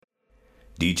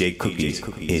DJ Cookies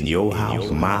in your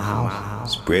house, my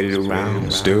house. Spread it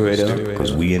around, stir it up,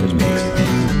 cause we in the mix.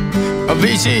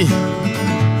 Avicii,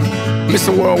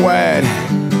 Mr. Worldwide.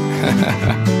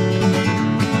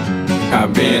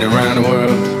 I've been around the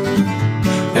world,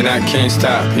 and I can't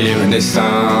stop hearing this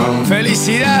song.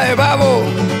 Felicidades, babo.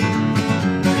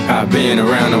 I've been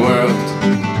around the world,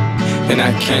 and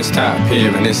I can't stop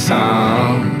hearing this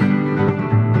song.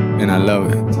 And I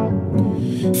love it.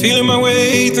 Feeling my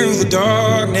way through the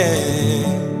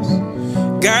darkness,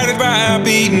 guided by a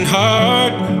beating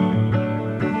heart.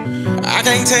 I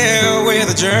can't tell where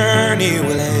the journey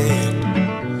will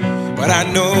end, but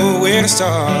I know where to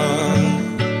start.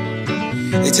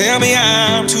 They tell me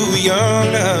I'm too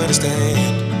young to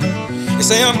understand. They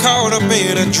say I'm caught up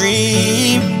in a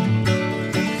dream.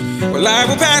 Well, life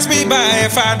will pass me by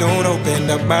if I don't open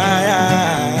up my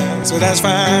eyes, so that's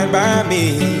fine by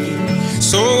me.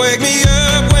 So wake me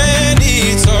up when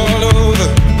it's all over,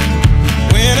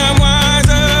 when I'm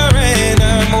wiser and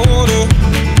I'm older.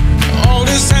 All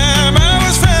this time I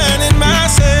was finding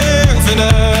myself and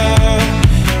I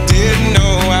didn't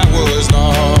know I was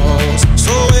lost.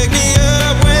 So wake me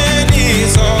up when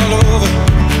it's all over,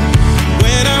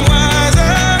 when I'm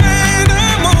wiser and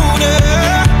I'm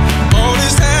older. All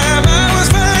this time I was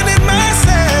finding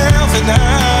myself and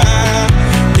I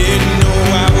didn't know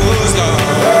I was lost.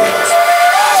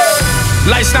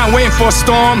 Life's not waiting for a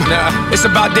storm. It's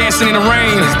about dancing in the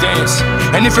rain.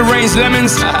 And if it rains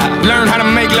lemons, learn how to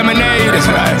make lemonade.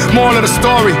 Moral of the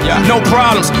story, no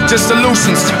problems, just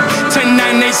solutions. 10,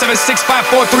 9, 8, 7, 6, 5,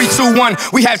 4, 3, 2, 1.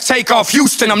 We have takeoff,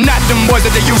 Houston. I'm not them boys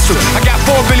that they used to. I got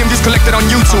 4 billion views collected on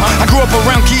YouTube. I grew up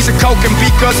around keys and coke and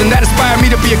beakers, and that inspired me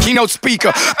to be a keynote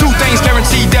speaker. 2 things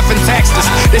guaranteed, death and taxes.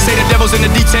 They say the devil's in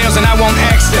the details, and I won't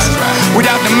ask this.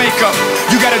 Without the makeup,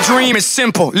 you got a dream, it's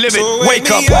simple. Live it, So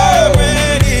wake up.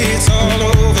 When it's all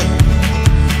over,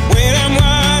 when I'm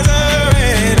wiser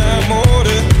and I'm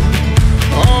older.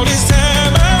 All this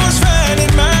time I was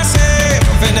finding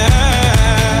myself and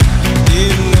I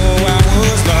didn't know I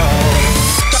was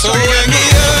lost. So wake me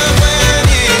up when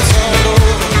it's all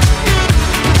over,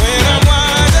 when I'm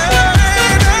wiser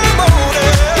and I'm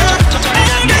older.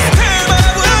 All this time I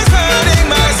was finding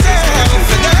myself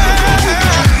and I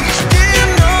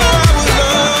didn't know I was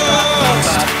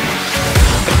lost.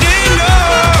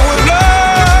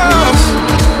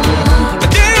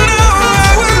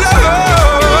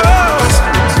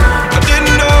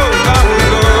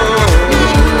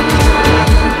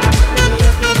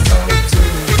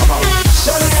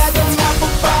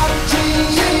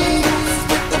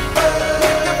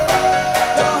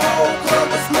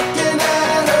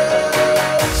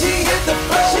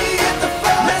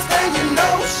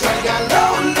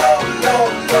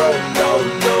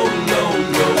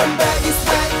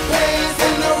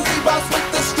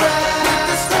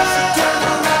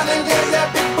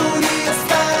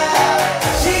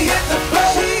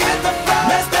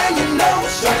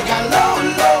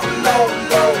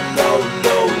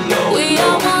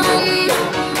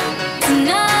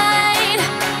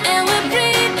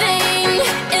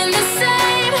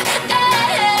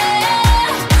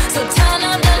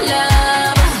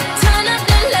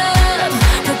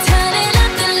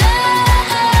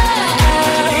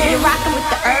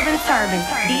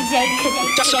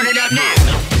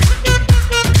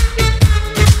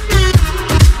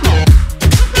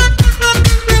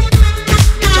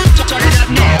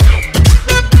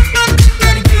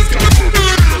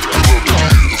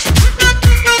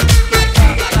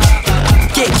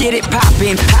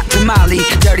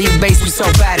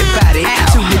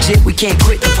 Can't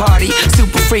quit the party,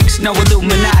 super freaks, no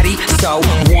Illuminati. So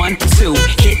 1, 2,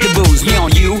 hit the booze, we on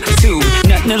YouTube,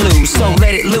 nothing to lose, so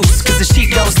let it loose. Cause the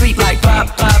sheep don't sleep like ba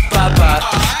ba ba ba.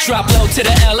 Drop low to the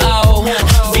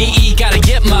L-O-V-E, gotta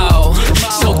get mo.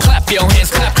 So clap your hands,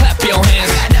 clap, clap your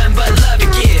hands. Got nothing but love to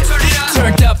give.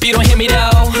 Turned up, you don't hear me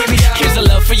though. Here's a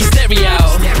love for your stereo.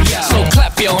 So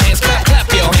clap your hands, clap, clap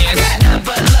your hands. Got nothing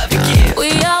but love to give. We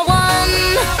are one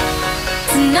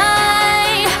tonight.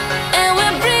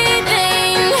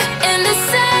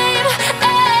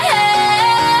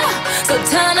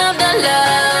 Turn up the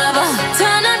love,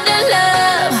 turn up the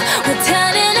love. We're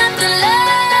turning up the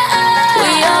love. We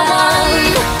are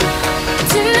one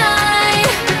tonight,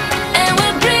 and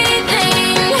we're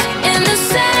breathing in the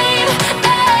same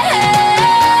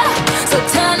air. So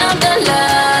turn up the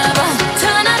love,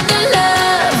 turn up the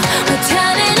love. We're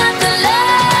turning up the love.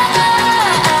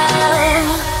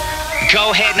 Go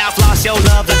ahead now, floss your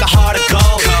love like a heart of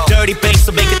gold. Dirty bass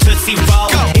will make a tootsie roll.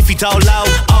 If you don't low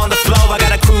on the flow, I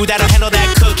got a crew that'll handle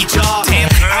that cookie jar.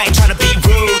 I ain't tryna be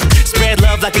rude. Spread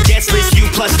love like a guest list, you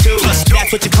 +2.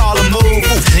 That's what you call a move.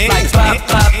 Like ba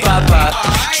ba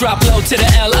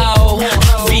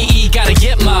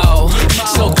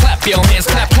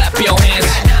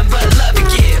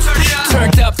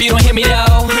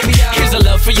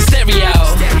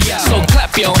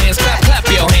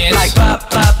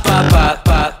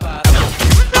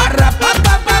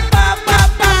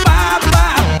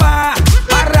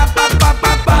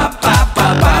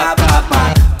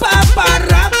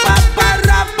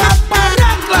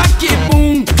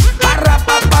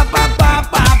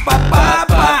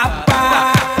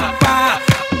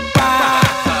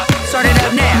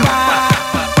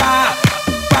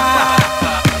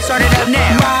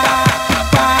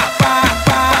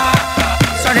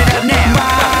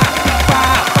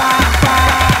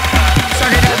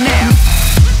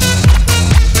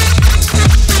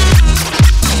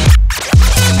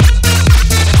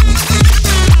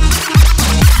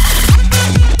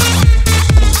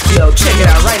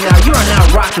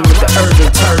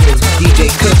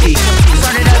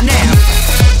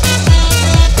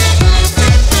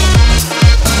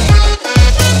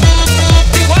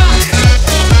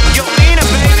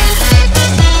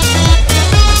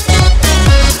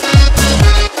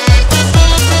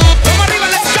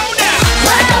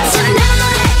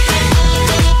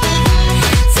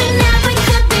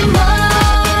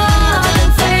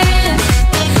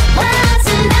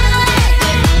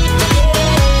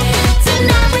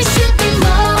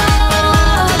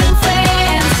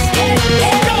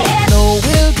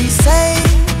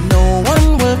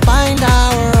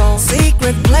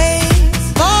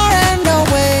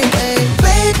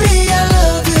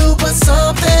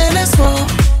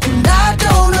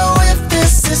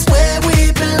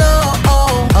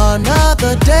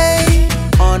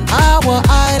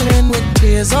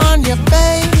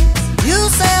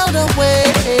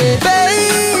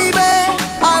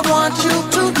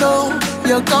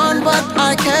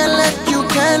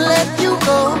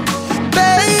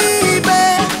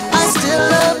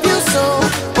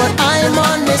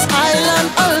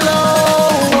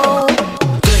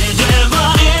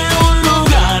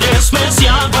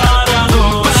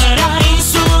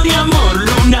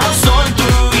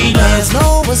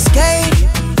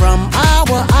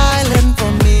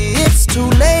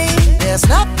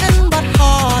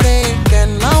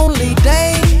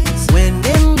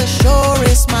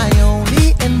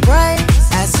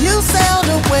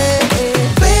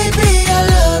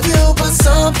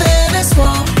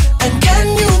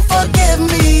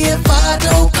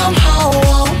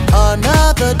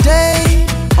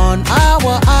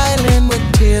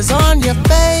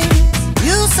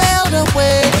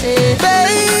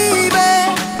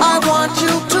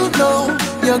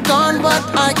You're gone, but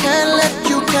I can't let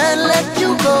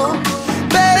you go.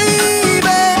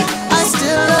 Baby, I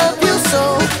still love you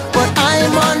so, but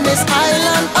I'm on this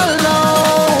island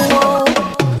alone.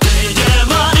 Te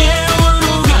llevaré a un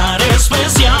lugar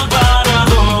especial para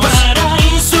vos.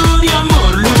 Paraíso de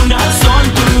amor, luna, sol,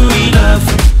 tú y love.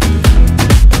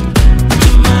 To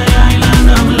my island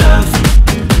of love.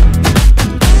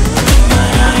 To my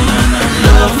island of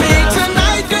love. Love me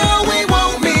tonight, girl, we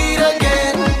won't meet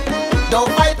again. Don't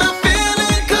fight the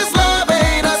feeling, 'cause love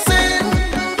ain't a sin.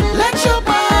 Let your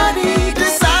body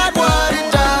decide what it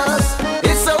does.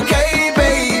 It's okay,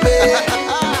 baby,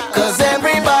 'cause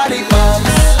everybody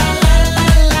fucks.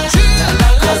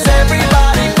 'Cause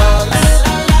everybody fucks.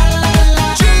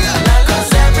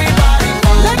 'Cause everybody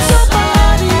fucks. Let your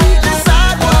body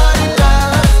decide what it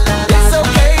does. It's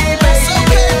okay,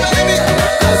 baby,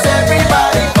 'cause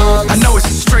everybody fucks. I know it's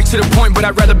straight to the point, but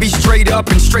I'd rather be straight up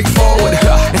and straightforward.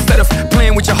 Instead of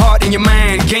playing with your heart and your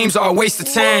mind, games are a waste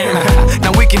of time.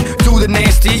 Now we can do the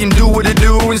nasty and do what it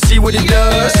do and see what it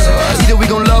does. Either we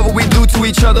gon' love what we do to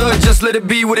each other, or just let it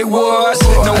be what it was.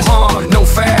 No harm, no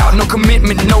foul, no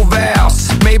commitment, no vows.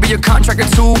 Maybe a contract or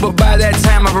two, but by that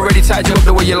time I've already tied you up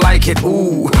the way you like it.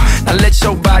 Ooh, now let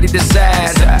your body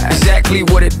decide exactly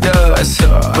what it does.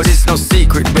 But it's no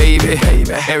secret, baby.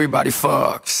 Everybody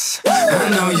fucks. I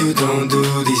know you don't do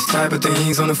these type of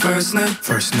things on the first night.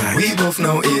 We both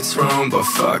know it's wrong, but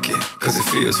fuck it, 'cause it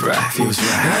feels right.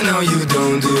 I know you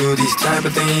don't do these type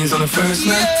of things on the first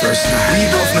night. We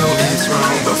both know it's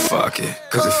wrong, but fuck it,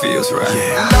 'cause it feels right.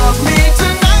 Love me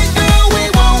tonight, girl, we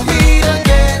won't meet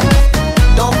again.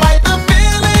 Don't fight the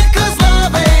feeling, 'cause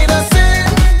love ain't a sin.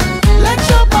 Let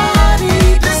your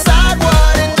body decide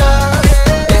what it does.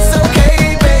 It's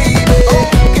okay, baby,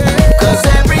 'cause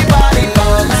everybody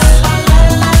fucks.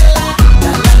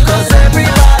 'Cause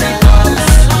everybody fucks.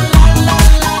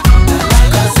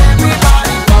 'Cause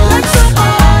everybody fucks. Let your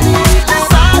body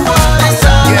decide what it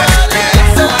does.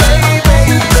 It's okay,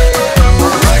 baby,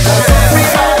 'cause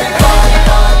everybody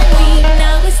fucks.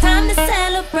 Now it's time to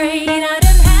celebrate. I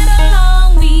done had a long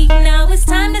week. Now it's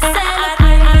time to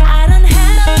celebrate. I done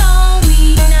had a long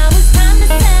week. Now it's time to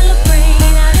celebrate.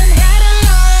 I done had a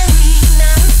long week.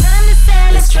 Now it's time to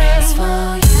celebrate. It's stressful.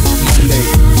 Monday,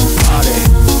 party.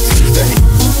 Tuesday,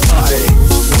 party.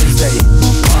 Wednesday,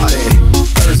 party.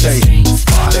 Thursday,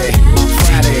 party.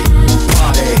 Friday,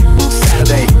 party.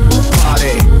 Saturday,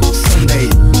 party. Sunday,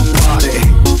 party.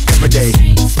 Every day,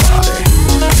 party.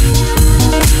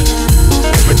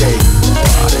 Every day,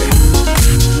 party.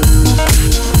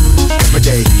 Every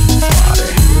day, party.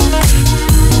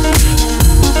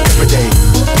 Every day,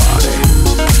 party.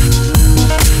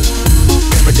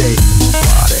 Every day,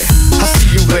 party. I see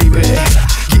you, baby,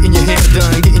 getting your hair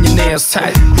done, getting your nails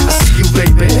tight. I see you,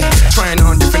 baby, trying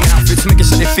on different outfits, making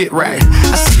sure they fit right.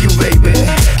 I see you, baby,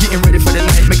 getting ready for the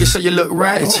night, making sure you look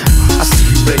right. I see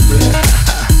you, baby.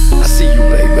 I see you,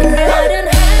 baby. I done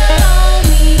had a long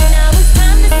week. Now it's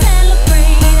time to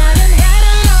celebrate. I done had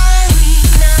a long week.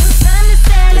 Now it's time to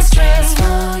celebrate. It's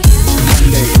stressful.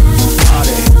 Monday,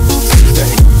 party.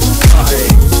 Tuesday, party.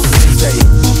 Wednesday,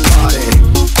 party.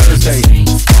 Thursday,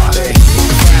 party.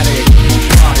 Friday,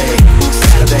 party.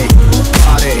 Saturday,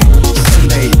 party.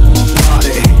 Sunday,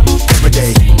 party. Every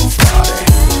day, party.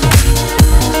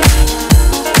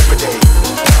 Every day,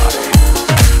 party.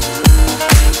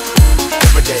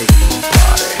 Every day,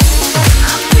 party.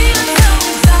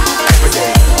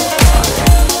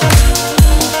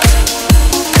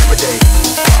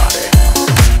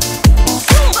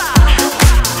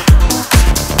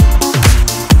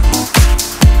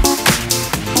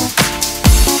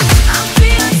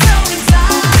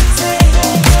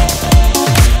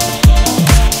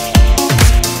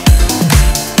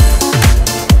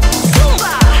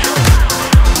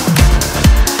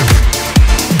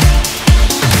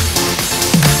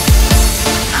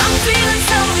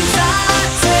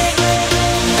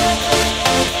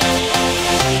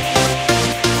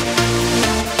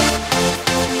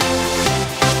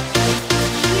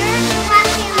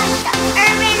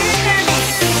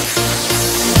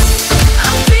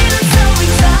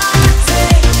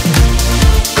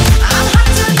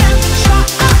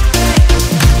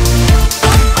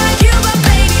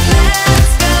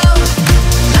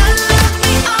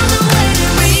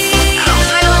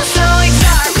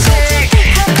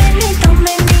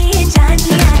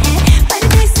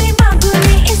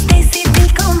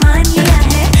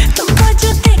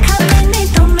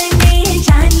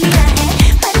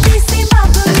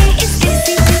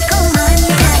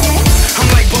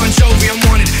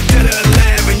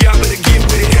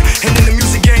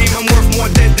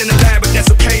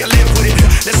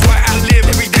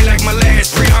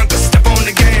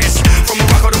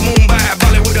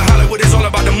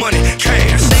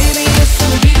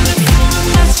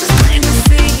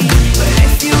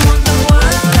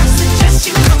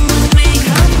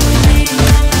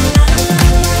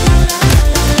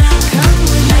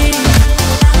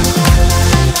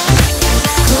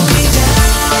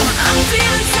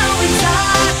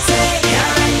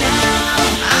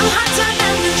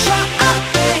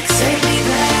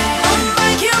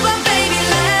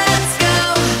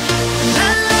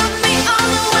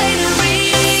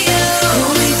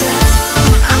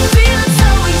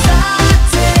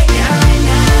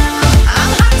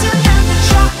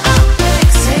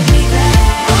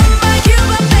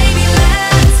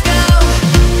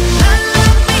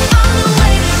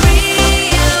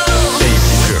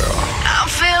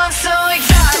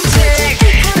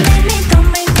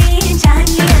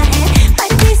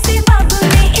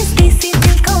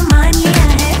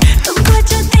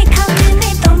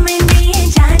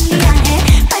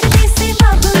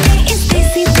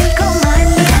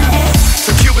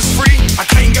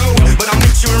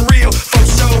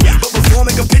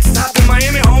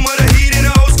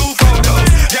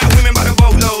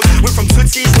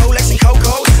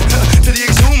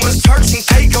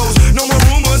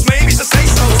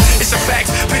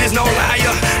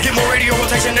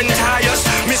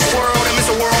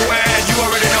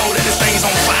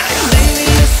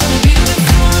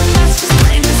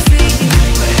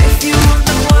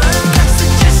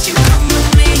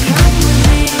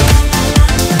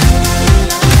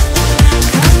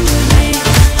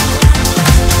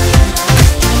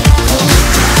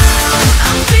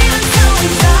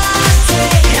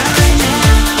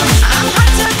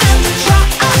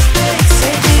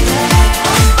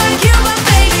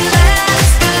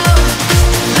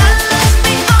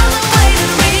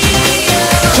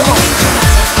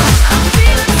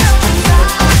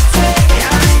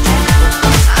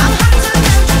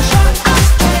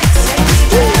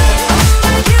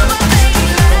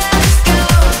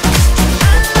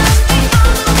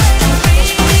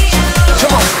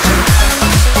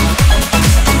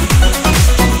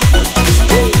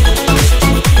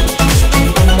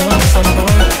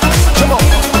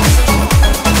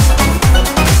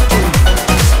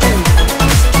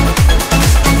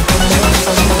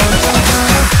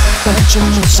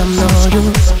 Почему со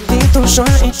мною ты душой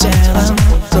и телом,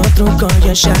 но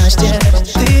другое счастье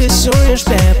ты рисуешь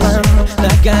пеплом,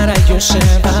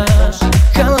 догорающего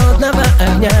холодного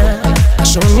огня.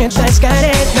 Шумит, дай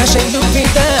сгореть нашей любви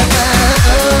до.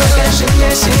 Покажи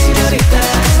мне, сеньорита,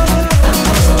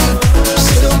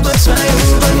 всю любовь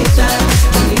свою, бонита,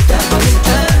 бонита,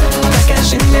 бонита.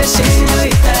 Покажи мне,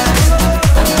 сеньорита,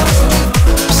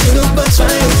 всю любовь свою,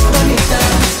 бонита,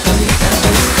 бонита,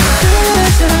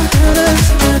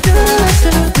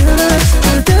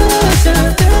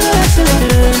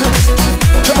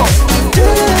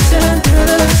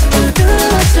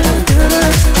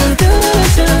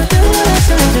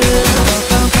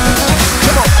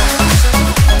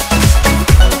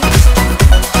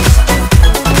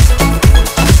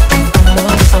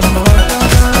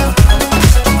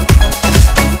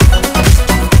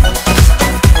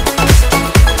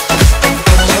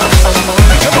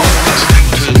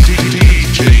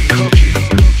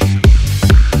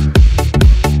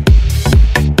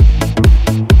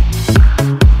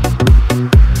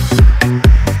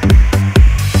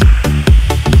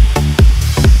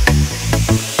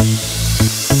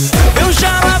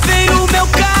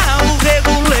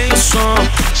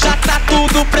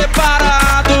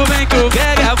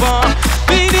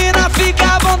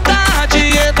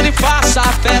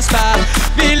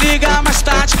 me liga mais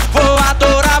tarde, vou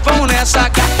adorar, vamos nessa.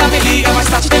 Gata, me liga mais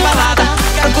tarde, tem balada.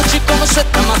 Quero curtir com você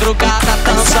na madrugada,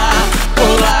 dançar,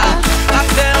 pular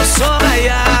até o sol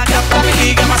raiar. Gata, me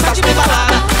liga mais tarde, tem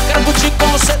balada. Quero curtir com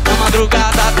você na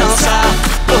madrugada, dançar,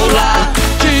 pular,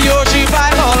 que hoje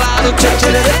vai rolar o tchê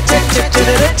tchê tchê tchê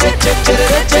tchê tchê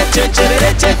tchê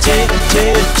tchê tchê tchê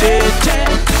tchê tchê.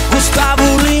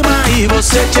 Gustavo Lima e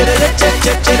você tchê tchê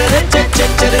tchê tchê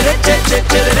tchê tchê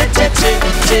tchê tchê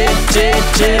tchê tchê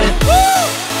tchê.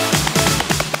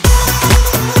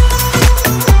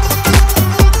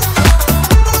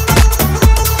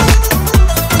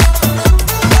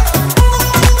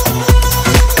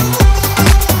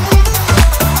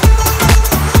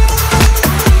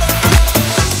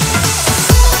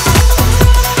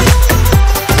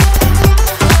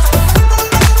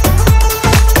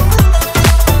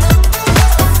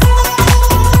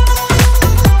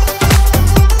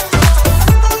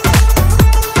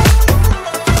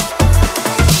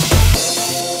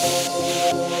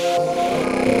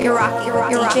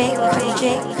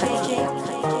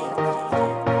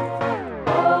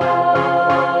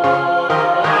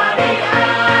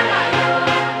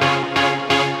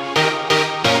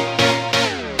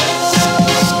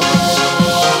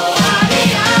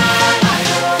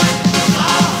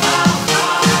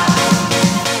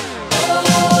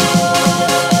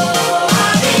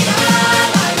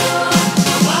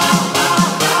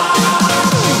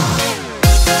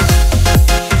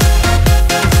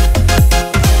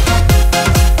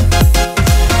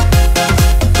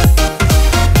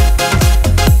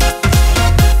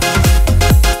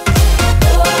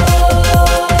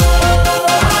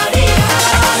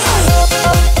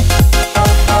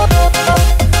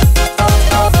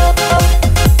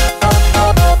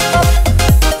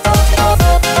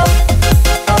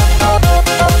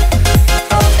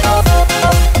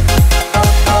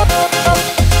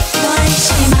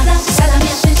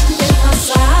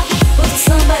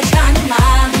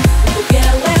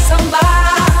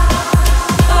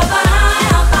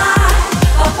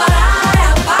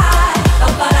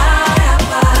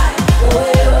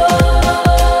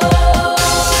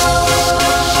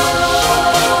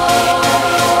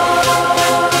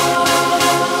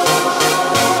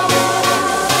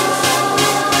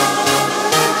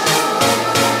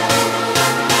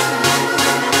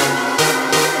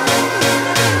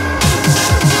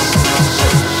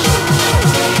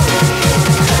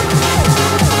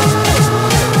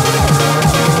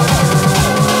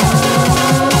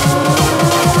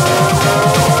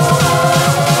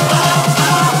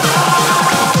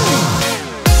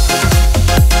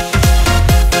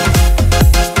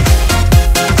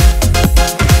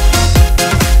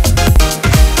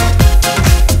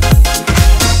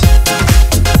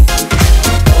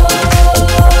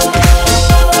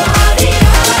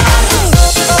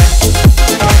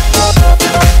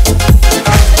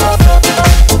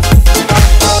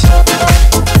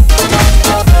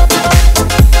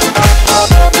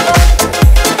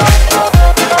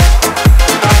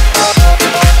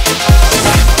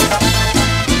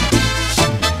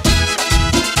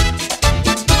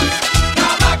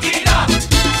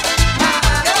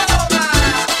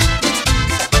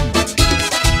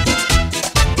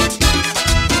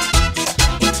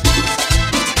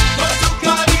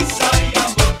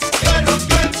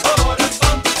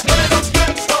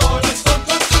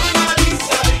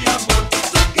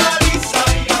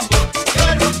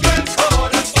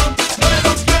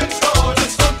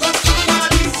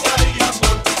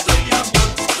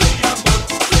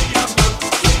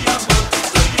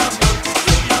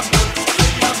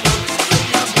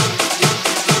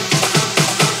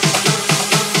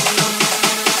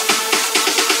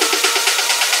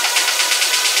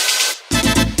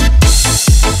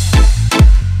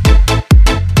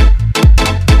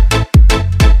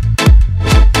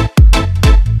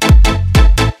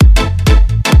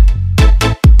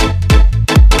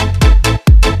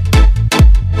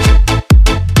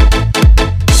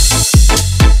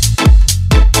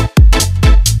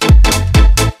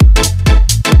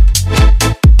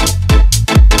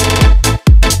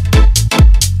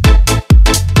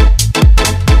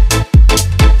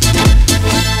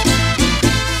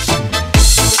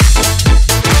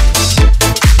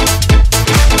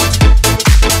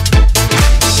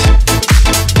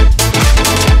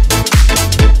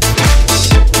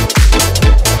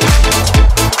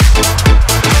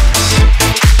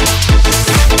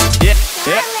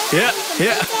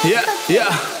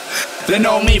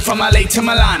 from LA to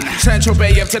Milan, Central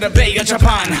Bay up to the Bay of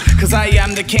Japan. Cause I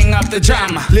am the king of the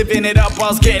jam, living it up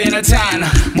whilst getting a tan.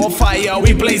 More fire,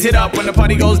 we blaze it up when the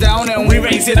party goes down and we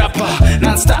raise it up.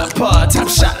 Non-stop, tap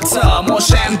shots, more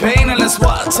champagne and less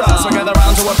water. So gather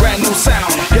round to a brand new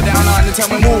sound. Get down on the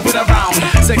time we move it around.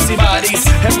 Sexy bodies,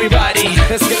 everybody,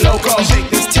 let's get local, shake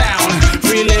this town.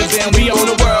 Free living, we owe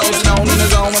the world. Known in the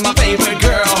zone with my favorite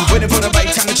girl. Waiting for the right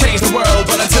time to change the world,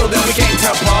 but until then we came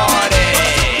to party.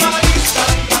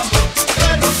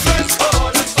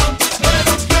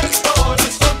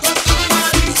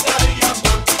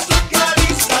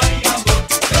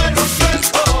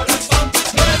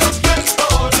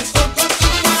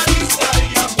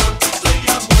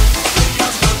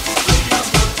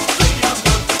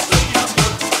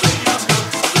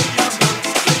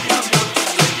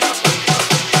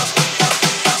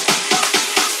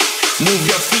 Move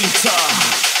your feet up,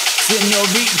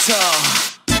 señorita.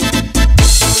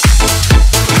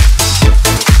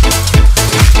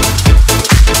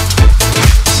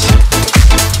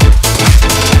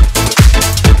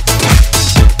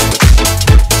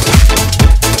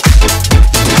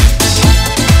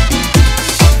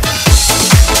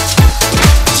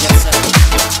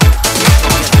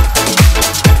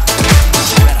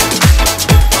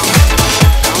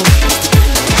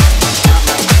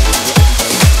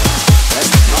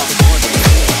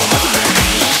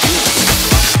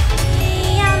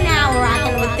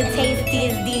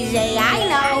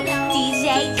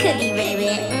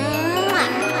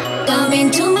 Come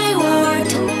into my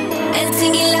world and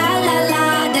sing it la la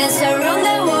la. Dance around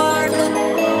the world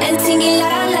and sing it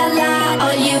la la la.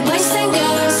 All you boys and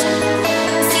girls,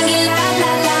 sing it la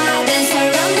la la. Dance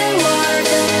around the world,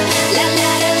 la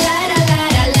la la la la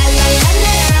la la la la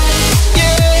la.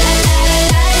 Yeah, la la la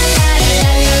la la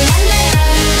la la la.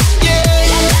 Yeah,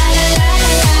 la la la la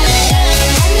la la la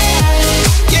la.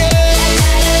 Yeah, la la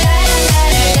la la la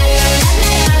la la la.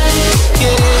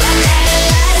 Yeah.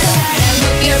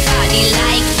 Move your body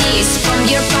like this, from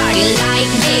your body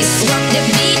like this.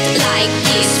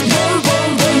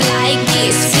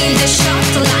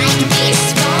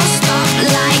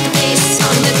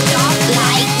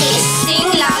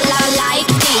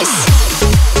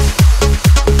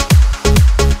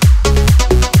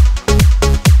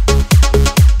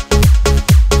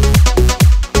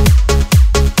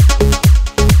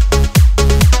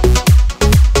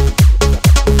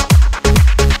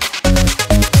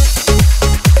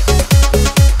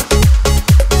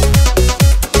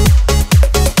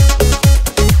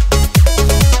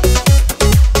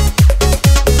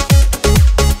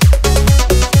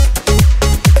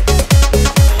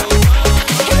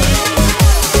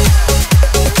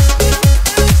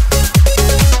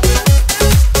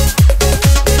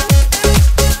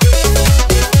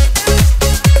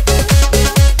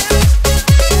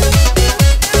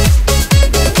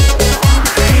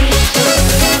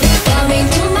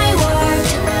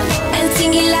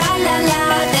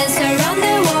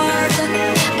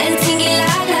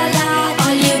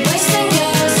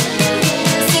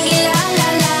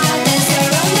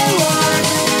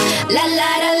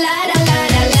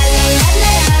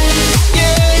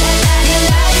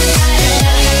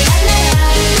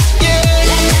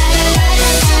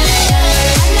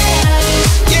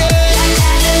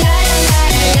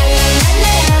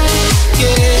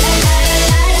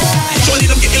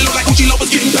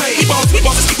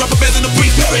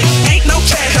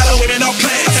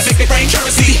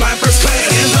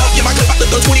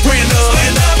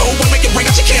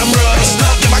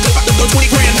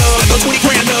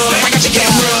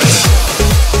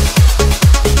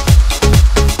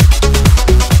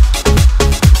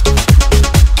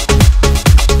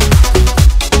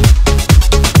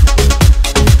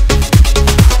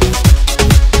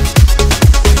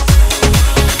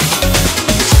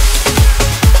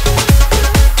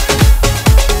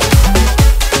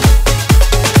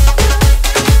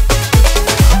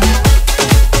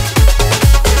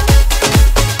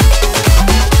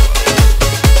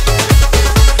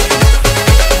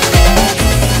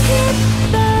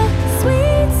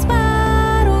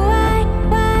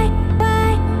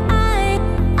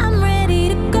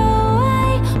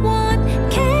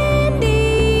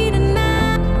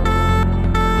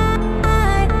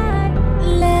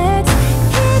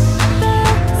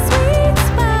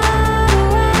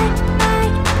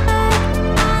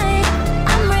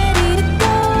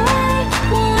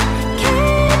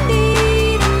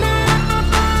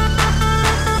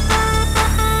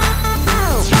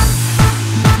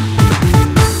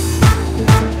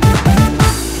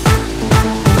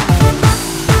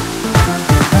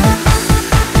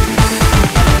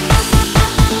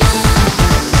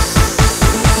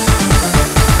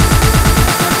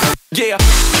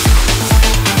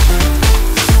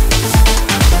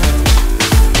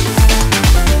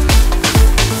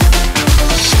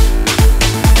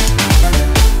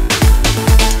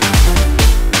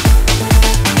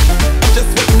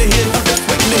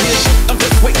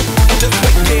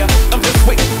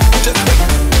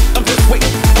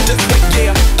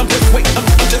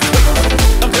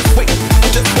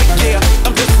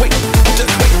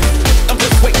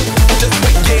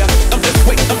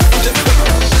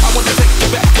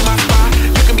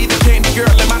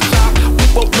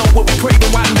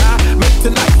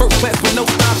 First class with no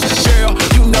options, girl.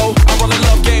 You know I run a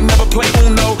love game, never play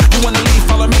Uno. You wanna leave,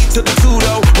 follow me to the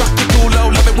Tudo. Rock the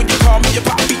culo, love it when you call me your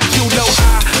poppy Culo.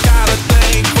 I got a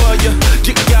thing for you,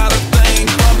 you got a thing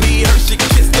for me. Hershey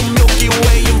kiss the Milky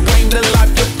Way and bring to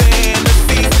life your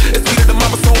fantasies. It's sweeter than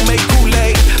mama's homemade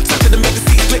Kool-Aid. Such to make the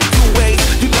sea split two ways.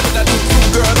 You know what I do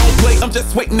too, girl, don't play. I'm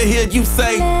just waiting to hear you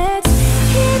say, let's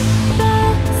hit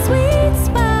the sweet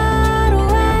spot.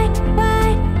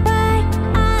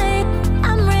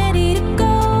 I'm ready to go.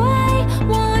 I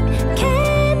want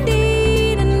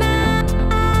candy tonight.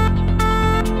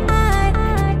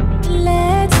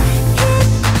 Let's hit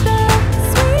the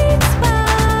sweet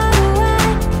spot.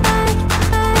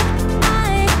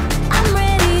 I'm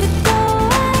ready to go.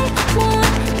 I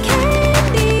want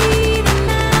candy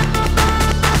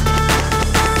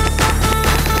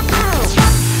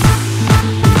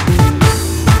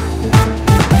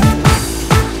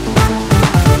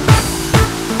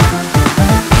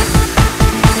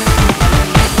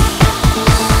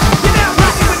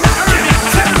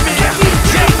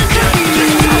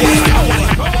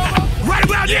Right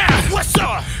about now, what's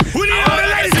up? We need all the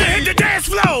ladies to hit the dance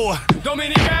floor.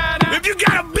 Dominicana. If you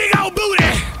got a big old booty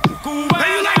and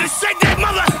you like to shake that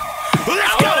mother,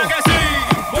 let's go.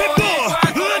 Pitbull,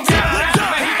 Lil Jon, let's go.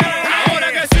 Ahora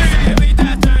que sí,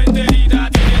 esta enterita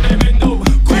tiene tremendo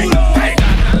culo.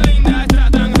 Tan linda, está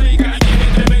tan rica y tiene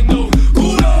tremendo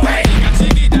culo. Chica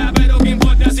chiquita, pero qué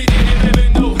importa si tiene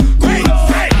tremendo culo.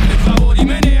 Hazme el favor y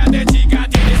menéate, chica,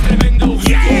 tienes tremendo culo.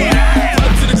 Pull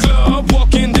up to the club,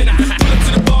 walk in dinner. Pull up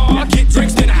to the bar, get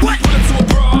drinks dinner. Pull up to a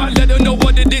broad, let her know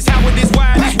what it is, how it is,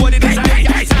 why it is, what it is. I ain't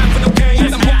got time for no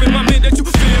games. I'm hoping, my man, that you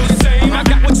feel the same. I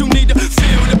got what you need to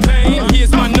feel the pain.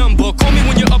 Here's my number, call me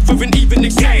when you're up for an even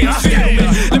exchange. Feel me?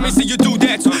 Let me see you do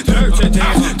that dirty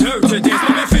dance, dirty dance.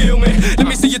 Let me feel me. Let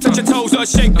me see you touch your toes or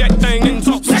shake that thing and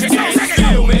talk to your hands.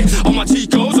 Feel me? All my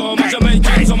Chicos, all my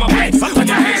Jamaicans, all my whites, put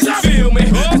your hands. Feel me?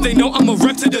 'Cause they know I'm a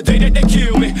rep to the day that they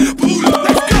kill me. Pull up.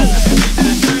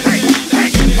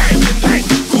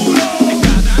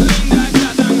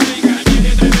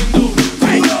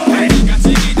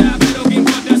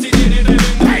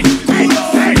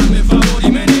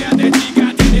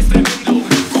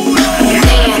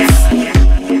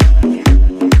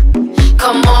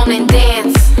 Come on and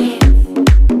dance.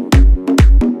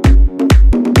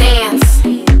 Dance.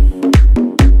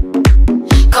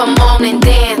 Come on and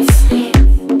dance.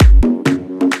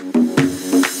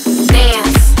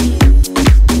 Dance.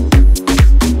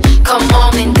 Come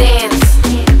on and dance.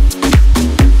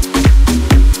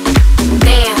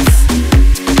 Dance.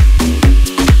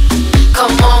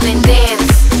 Come on and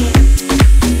dance.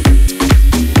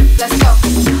 Let's go.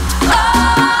 Oh,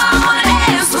 I wanna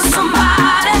dance with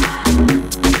somebody.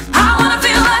 I wanna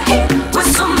feel the heat with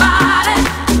somebody.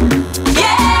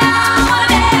 Yeah, I wanna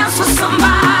dance with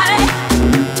somebody.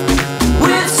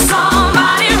 With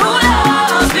somebody who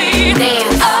loves me.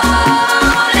 Dance. Oh, I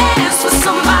wanna dance with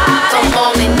somebody. Come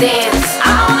on and dance. I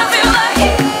wanna feel the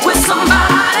heat with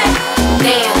somebody.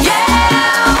 Dance. Yeah,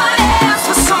 I wanna dance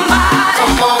with somebody.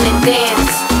 Come on and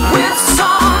dance. With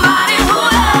somebody who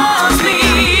loves me.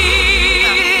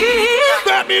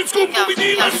 Batman, Scoop,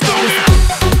 Scooby-Doo, let's go now.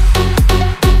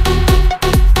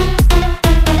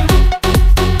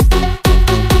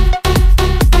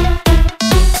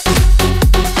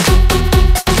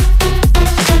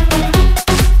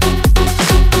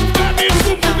 Batman,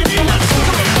 Scoop, Scooby-Doo, let's go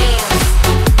now.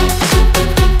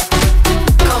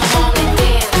 Come on and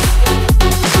dance.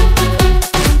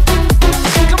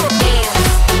 Come on, dance.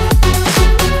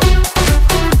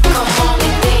 Come on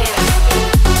and dance.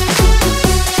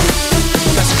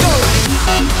 Let's go.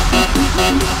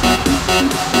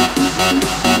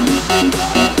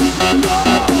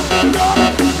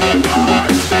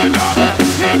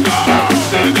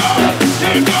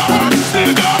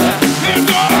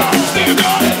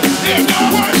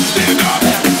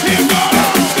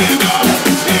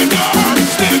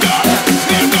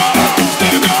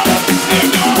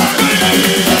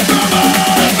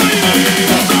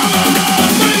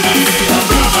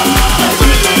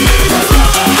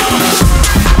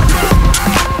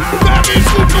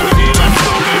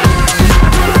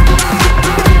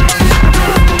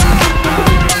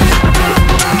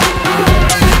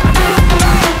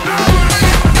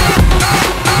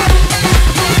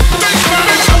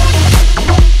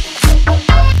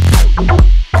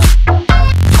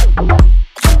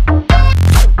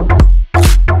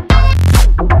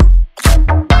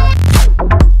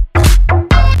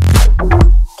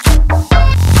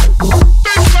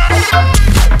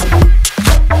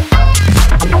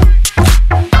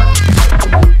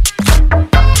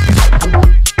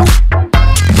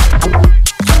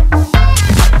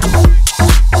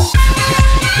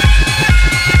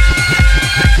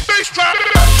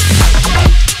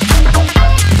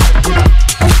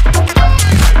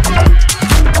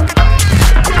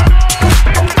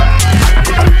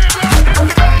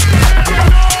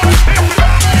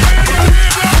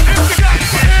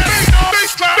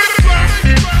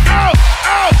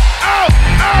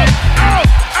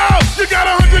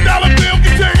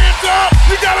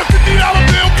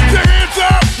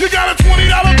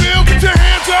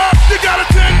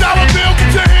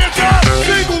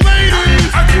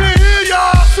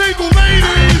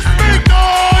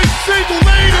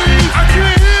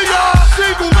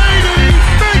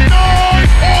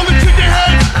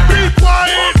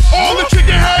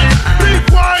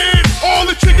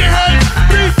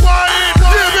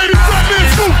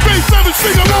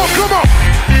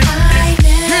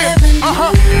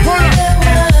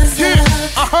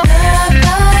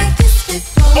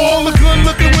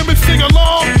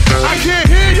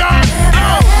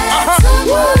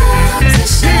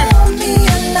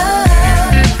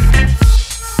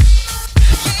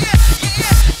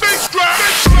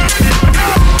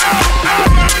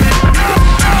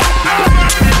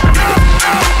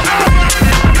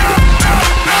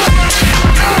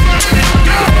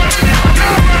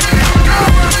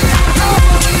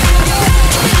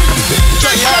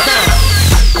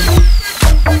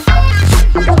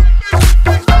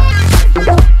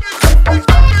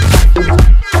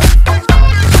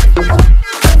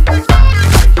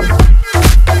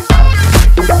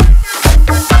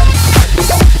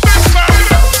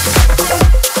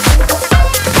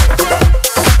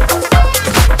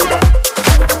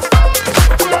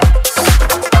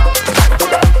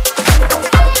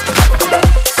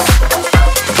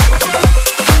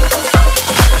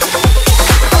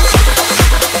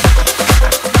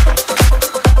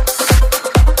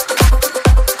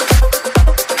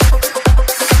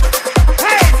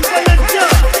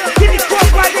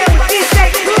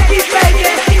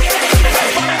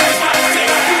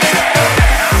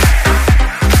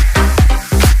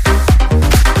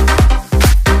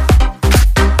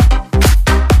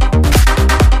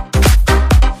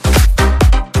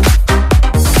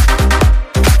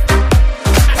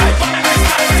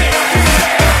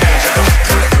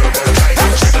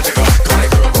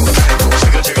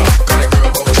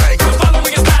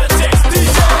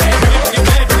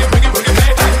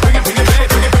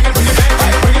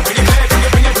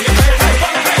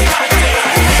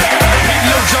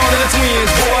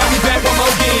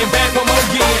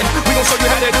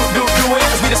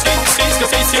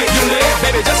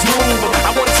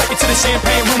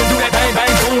 en boom, do that bang, bang,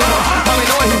 boom. Mami,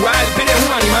 no es igual, pide un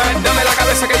animal. Dame la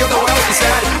cabeza que yo te voy a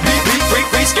bautizar. Beat, beat, freak,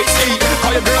 freak, skate, skate.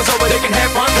 Call your girls over, they can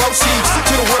have front row seats.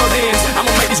 To the world ends,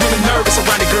 I'ma make these women nervous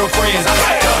around their girlfriends. I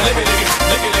like to lick it, lick it,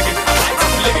 lick it, lick it. I like to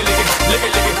lick it, lick it, lick it,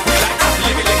 lick it. We like to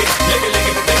lick it, lick it, lick it, lick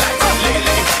it. They like to lick it,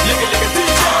 lick it, lick it, lick it.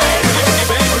 DJ, bring it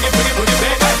back, bring it, bring it, bring it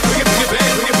back, bring it, bring it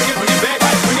back, bring it, bring it, bring it back,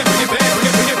 bring it, bring it back, bring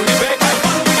it, bring it, bring it back.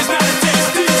 Following is not a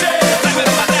test, DJ.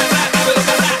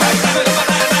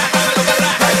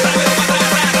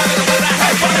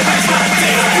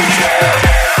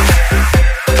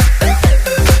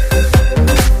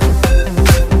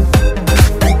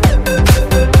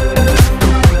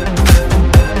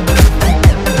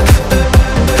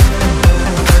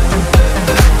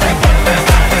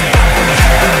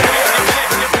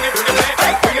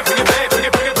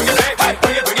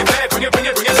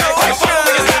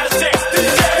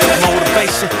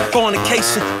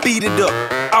 Beat it up,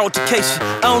 altercation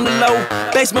on the low.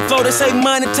 Basement floor, they say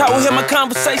money talk, hear my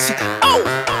conversation. Oh,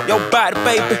 your body,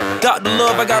 baby. Dr.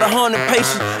 Love, I got 100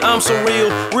 patients. I'm so real.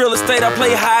 Real estate, I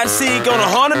play hide and seek on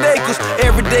 100 acres.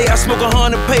 Every day I smoke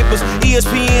 100 papers.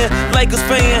 ESPN, Lakers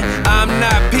fan. I'm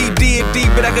not P. Diddy,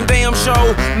 but I can damn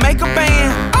show make a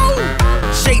band. Oh,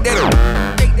 shake that up.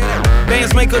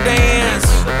 Dance, make a dance.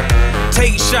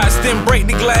 Take shots, then break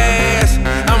the glass.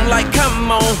 I'm like,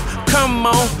 come on, come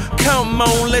on, come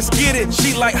on, let's get it.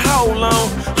 She like, hold on,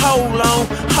 hold on,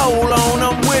 hold on,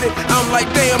 I'm with it. I'm like,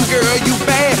 damn girl, you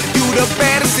bad, you the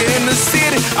baddest in the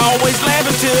city. Always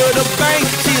laughing to the bank.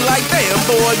 She like, damn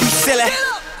boy, you silly.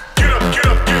 Get up, get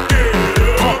up, get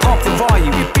down. Pump the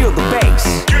volume, you feel the bass.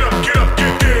 Get up, get up,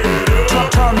 get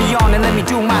down. Turn me on and let me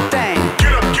do my thing.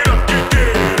 Get up, get up, get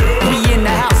down. We in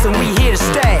the house and we here to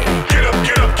stay. Get up,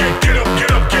 get up, get up, get up,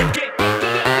 get up.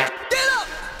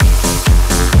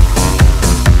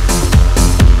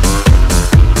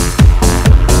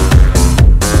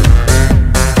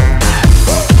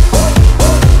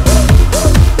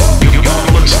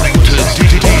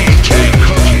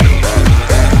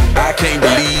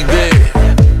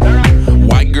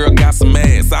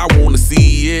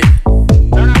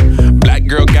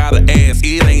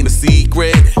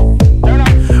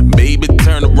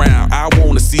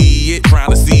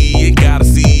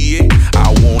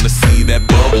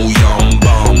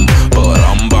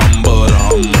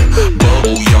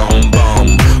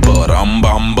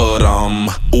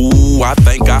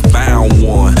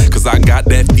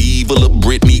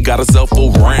 Got herself a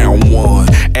round one.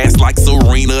 Ass like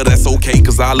Serena, that's okay,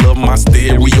 cause I love my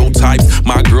stereotypes.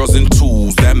 My girls in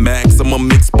twos, that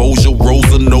maximum exposure.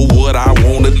 Rosa know what I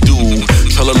wanna do.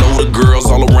 Tell a load of girls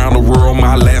all around the world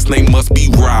my last name must be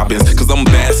Robbins, cause I'm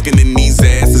basking in these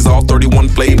asses. All 31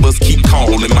 flavors keep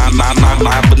calling. My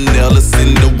vanilla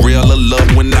Cinderella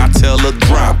love when I tell her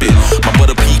drop it. My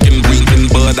butter pecan reeking,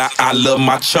 but I love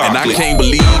my chocolate. And I can't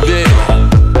believe it.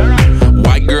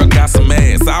 White girl got some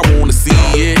ass, I wanna see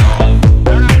it.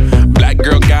 Black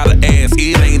girl got an ass,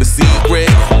 it ain't a secret.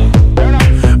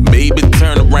 Baby,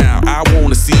 turn around, I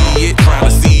wanna see it.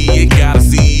 Tryna see it, gotta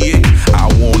see it. I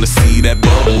wanna see that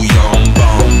bubble yum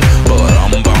bum. But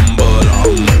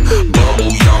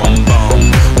bubble yum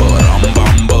bum. But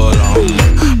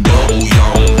bubble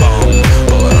yum bum.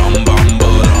 But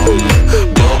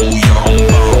bubble yum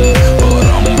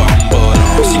bum.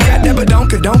 She got that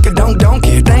don't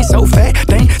thing so fat,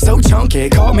 thing so chunky.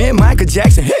 Call me Michael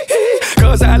Jackson,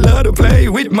 cause I love to play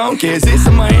with monkeys. It's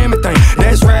a Miami thing,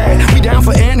 that's right. We down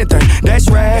for anything, that's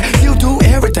right. You do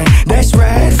everything, that's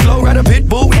right. Flow right a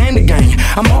pitbull and the gang.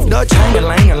 I'm off the chain,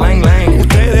 lang.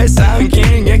 Ustedes saben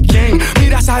quién es quién.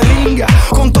 Mira esa linga,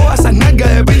 con toda esa nalga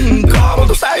de brinco. Como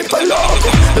tú sabes, pues loco,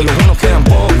 de los buenos quedan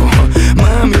pocos.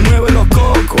 Mami, mueve los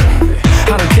cocos.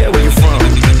 I don't care where you're from,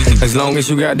 as long as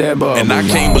you got that bubble. And I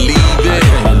can't believe it.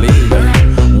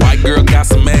 White girl got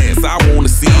some ass, I wanna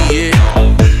see it.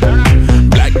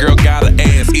 Black girl got an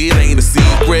ass, it ain't a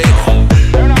secret.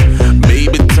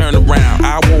 Baby, turn around,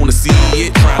 I wanna see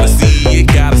it. Tryna see it,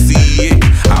 gotta see it.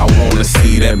 I wanna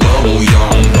see that bubble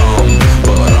yum bum.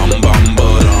 But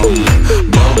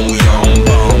bubble yum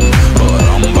bum. But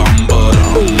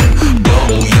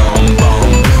bubble yum bum.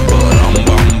 But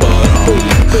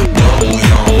bubble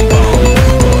yum bum.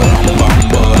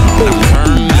 Now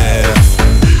turn left,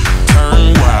 turn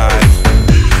right,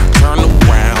 turn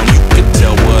around. You can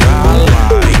tell what I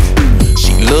like.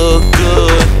 She look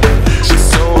good, she's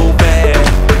so bad.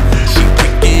 She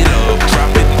pick it up,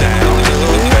 drop it down.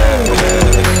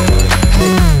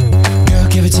 Girl,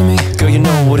 give it to me. Girl, you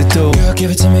know what it do. Girl,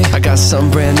 give it to me. I got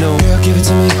something brand new. Girl, give it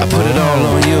to me. I put it all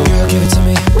on you. Girl, give it to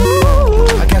me.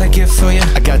 I gotta gift for you.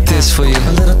 I got this for you.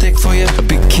 A little dick for you. A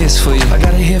big kiss for you. I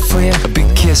got a hit for you. A big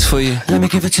kiss for you. Let me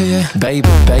give it to you. Baby,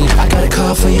 baby. I got a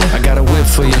car for you. I got a whip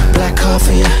for you. Black car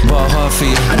for you. Ball hard for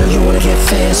you. I know you wanna get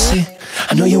fancy.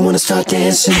 I know you wanna start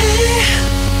dancing. Hey,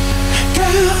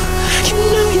 girl, you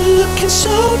know you're looking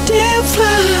so damn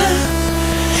fly.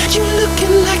 You're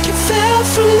looking like you fell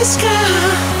from the sky.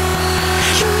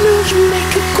 You know you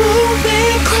make a grown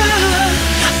man cry.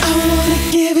 I wanna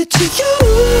give it to you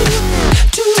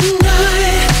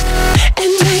tonight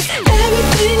and make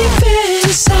everything you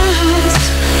fantasize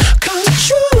come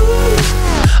true.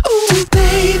 Oh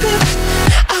baby,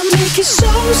 I'll make it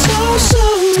so, so, so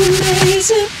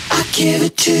amazing. I give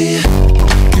it to you.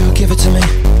 Girl, give it to me.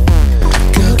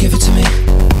 Girl, give it to me.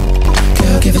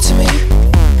 Girl, give it to me.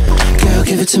 Girl,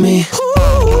 give it to me.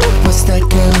 Ooh, what's that,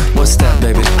 girl? What's that,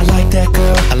 baby? I like that,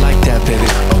 girl. I like that, baby.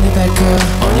 On your back, girl.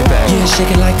 On your back. Yeah, shake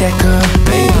it like that, girl.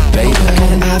 Baby, baby. I got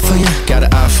an eye for you. Got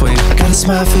an eye for you. I got a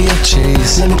smile for you.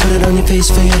 Cheese. Let me put it on your face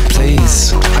for you.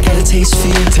 Please. I got a taste for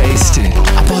you. Taste it.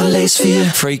 I bought a lace for you.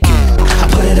 Freak it. I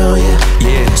put it on you.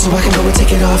 Yeah. So I can go and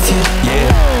take it off you. Yeah.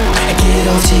 And get it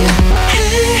off to you.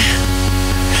 Hey,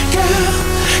 girl.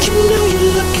 You know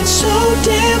you're looking so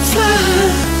damn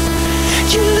fly.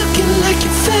 You're looking like you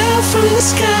fell from the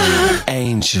sky.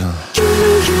 Angel. You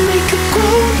know you make a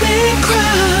grown man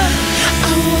cry.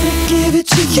 I wanna give it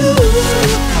to you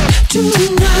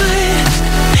tonight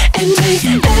and make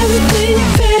everything you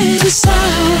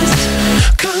fantasize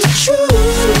come true.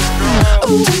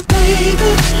 Oh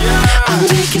baby, I'll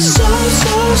make it so,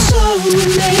 so, so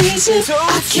amazing.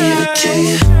 I give it to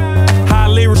you.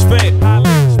 Highly respect.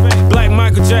 Black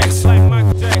Michael Jackson.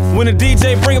 When the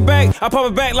DJ bring it back, I pop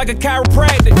it back like a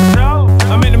chiropractic.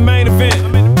 I'm in the main event.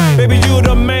 Baby, you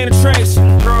the main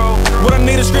attraction. What I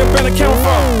need a script and a camera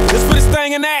for. Let's put this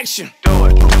thing in action. Do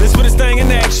it. Let's put this thing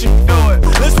in action. Do it.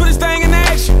 Let's put this thing in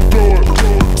action. Do it.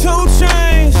 2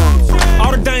 Chainz.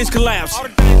 All the things collapse.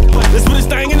 Let's put this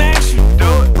thing in action.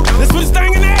 Do it. Let's put this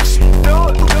thing in action. Do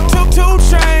it. 2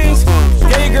 Chainz.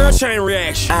 Yeah, girl, chain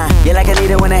reaction. You're like a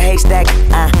needle in a haystack.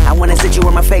 I wanna sit you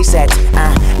where my face at.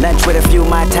 Lunch with a few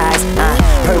Mai Tais.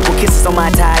 Purple kisses on my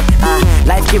tie.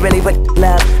 Life get really but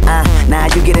love. Now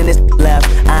you getting this love.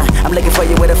 I'm looking for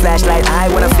you with a flashlight. I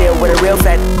wanna feel with a real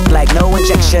fat. Like no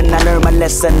injection. I learned my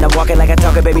lesson. I'm walking like I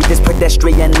talk, baby. This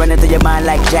pedestrian running through your mind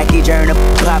like Jackie Joyner.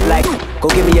 Pop like, go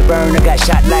give me a burn. I got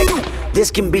shot like. This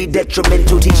can be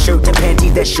detrimental. T-shirt and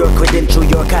panty, that's your credential.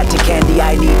 Your cotton candy,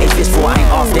 I need a fist for. I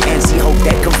ain't off the NC, hope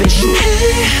that convince you.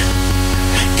 Hey,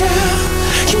 girl,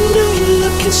 you know you're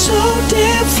looking so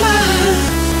damn fly.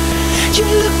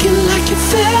 You're looking like you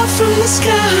fell from the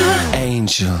sky.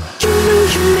 Angel. You know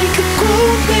you make a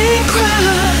grown man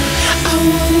cry. I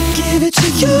wanna give it to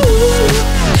you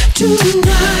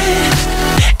tonight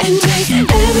and make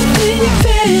everything you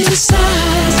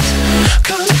fantasize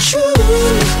come true.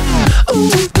 Oh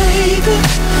baby,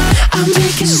 I'll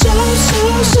make it so, so,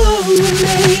 so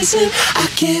amazing. I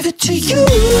give it to you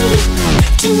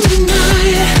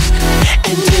tonight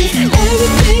and make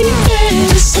everything you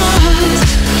fantasize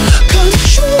come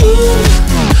true.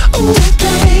 Oh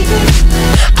baby,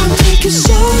 I'll make it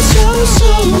so, so, so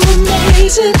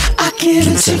amazing. I give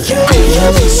it to you.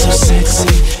 You're so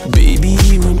sexy, baby,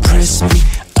 you impress me.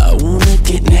 I wanna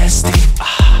get nasty,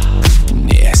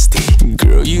 nasty.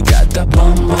 Girl, you got the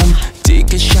bum bum.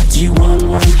 Take a shot, you want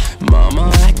one.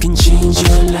 Mama, I can change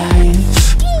your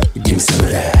life. Give me some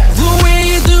of that. The way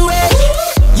you do it,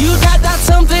 you got that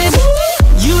something.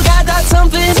 You got that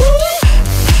something.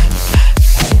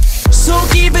 So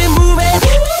keep it moving.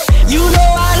 You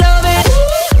know I love it.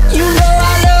 You know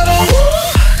I love it.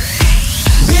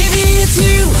 Baby, it's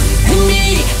you and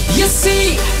me. You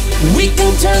see, we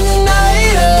can turn the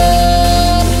night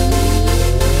up.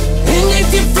 And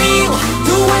if you feel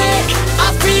the way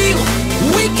I feel,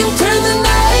 we can turn the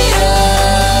night up.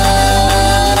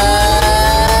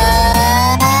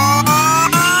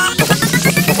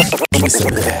 Give me some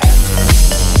of that.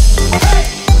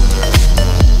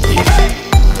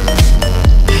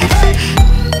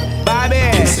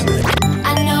 I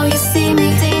know you see me,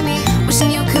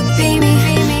 wishing you could be me.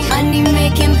 Money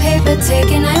making, paper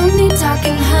taking, I only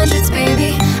talking hundreds,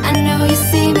 baby. I know you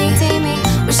see me,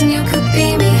 wishing you could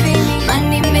be me.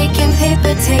 Money making,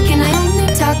 paper taking, I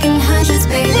only talking hundreds,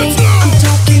 baby. I'm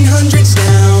talking hundreds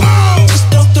now, just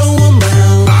don't throw them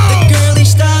round. The girly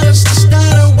styles, the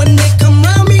starter when they come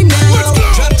round me now.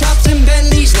 Drop tops and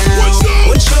Bentleys now,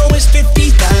 one show is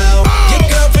 50,000. Your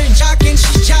girlfriend jocking,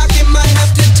 she's jocking, might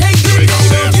have to take it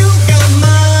down. You got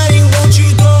money, won't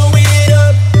you throw it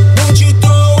up? Won't you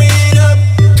throw it up?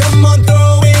 Come on,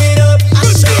 throw it up. I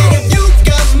said if you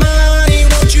got money,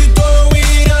 won't you throw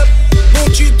it up?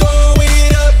 Won't you throw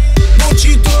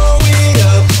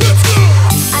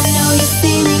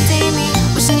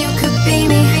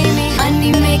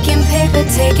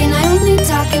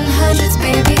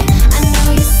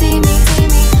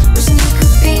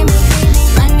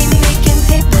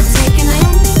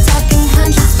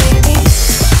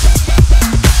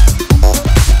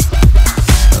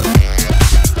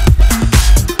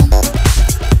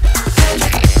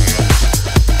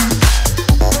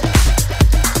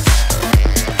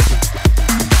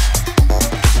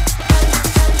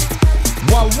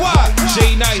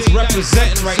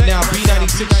now,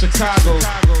 B96 Chicago.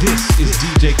 This is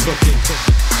DJ Cooking.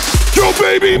 Yo,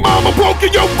 baby mama broke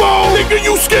in your phone, nigga,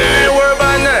 you scared? Ain't worry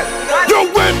about that. Your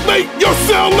rent late, your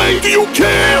cell late, do you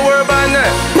care? Ain't worry about that.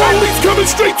 Police coming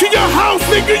straight to your house,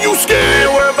 nigga, you scared?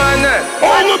 Ain't worry about that.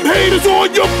 All them haters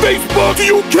on your Facebook, do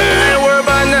you care? Ain't worry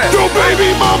about that. Your baby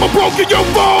mama broke in your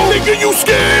phone, nigga, you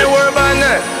scared? Ain't worry about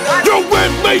that. Your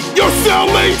rent late, your cell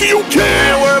late, do you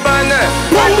care? Ain't worry about that.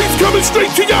 Police coming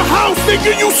straight to your house,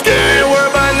 nigga, you scared? Ain't worry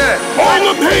about that.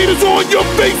 All them haters on your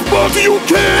Facebook, do you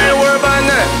care? Ain't worry about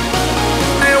that.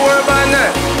 Ain't worry about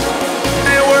that.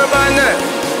 Ain't worry about that.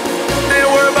 Ain't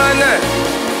worry about that.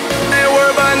 Ain't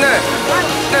worry about that.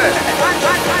 Ain't worry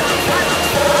about that.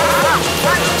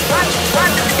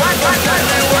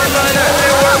 Ain't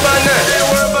worry about that. Ain't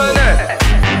worry about that.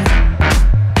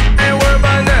 Ain't worry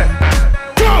about that.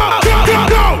 Go, go, go,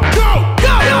 go, go,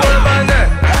 go. Ain't worry about that.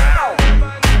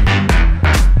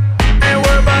 Ain't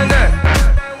worry about that.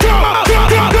 Go,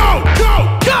 go, go, go, go,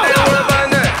 go. Ain't worry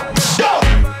about that.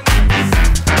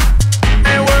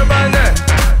 Ain't worry about that.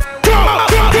 Go,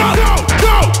 go, go, go,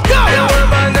 go, go. Ain't worry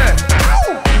about that.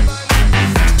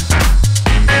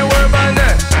 Ain't worry about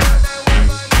that.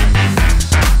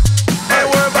 Ain't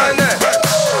worry about that.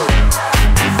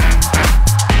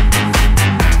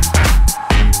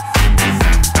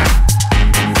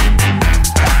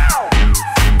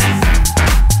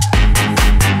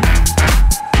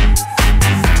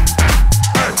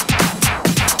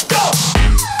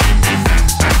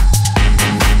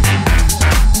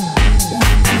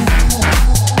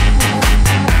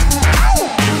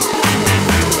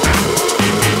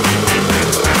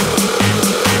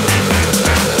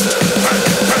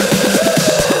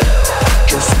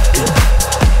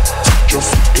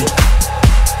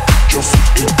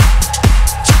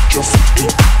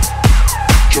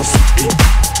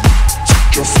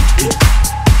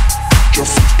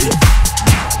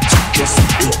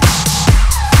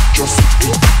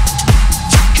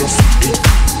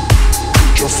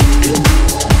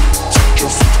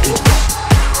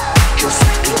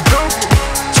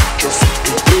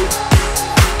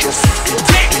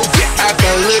 I've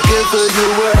been looking for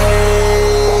durations.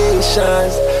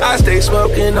 I stay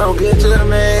smoking on good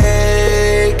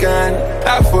Jamaican.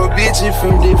 I fuck bitches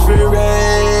from different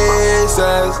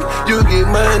races. You get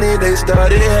money, they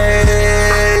started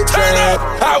hating.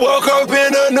 I woke up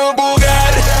in a new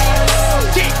Bugatti.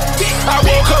 I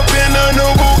woke up in a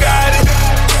new Bugatti.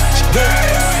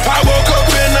 I woke up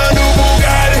in a new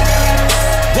Bugatti.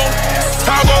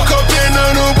 I woke up in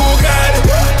a new Bugatti.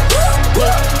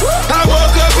 I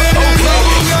woke up in a new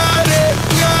Bugatti.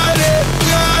 Got it,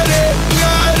 got it,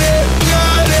 got it, got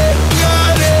it,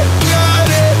 got it, got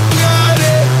it, got it, got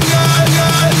it,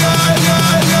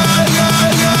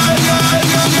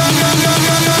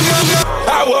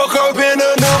 I woke up in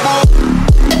a new Bugatti.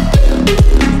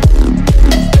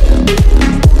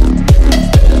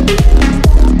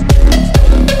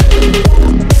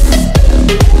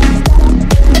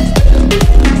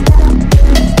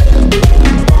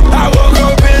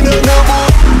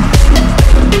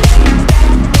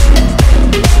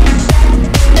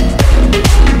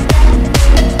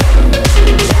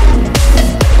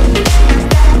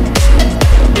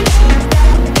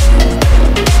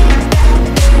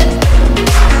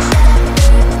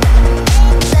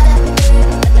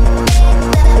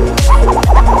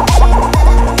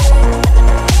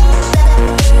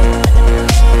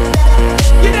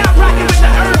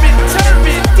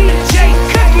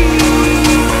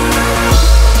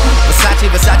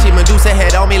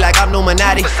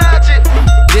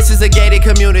 This is a gated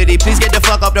community, please get the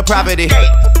fuck off the property.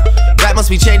 Rap must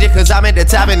be changing cause I'm at the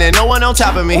top and there's no one on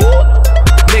top of me.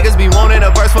 Niggas be wanting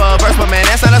a verse for a verse, but man,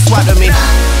 that's not a swap to me.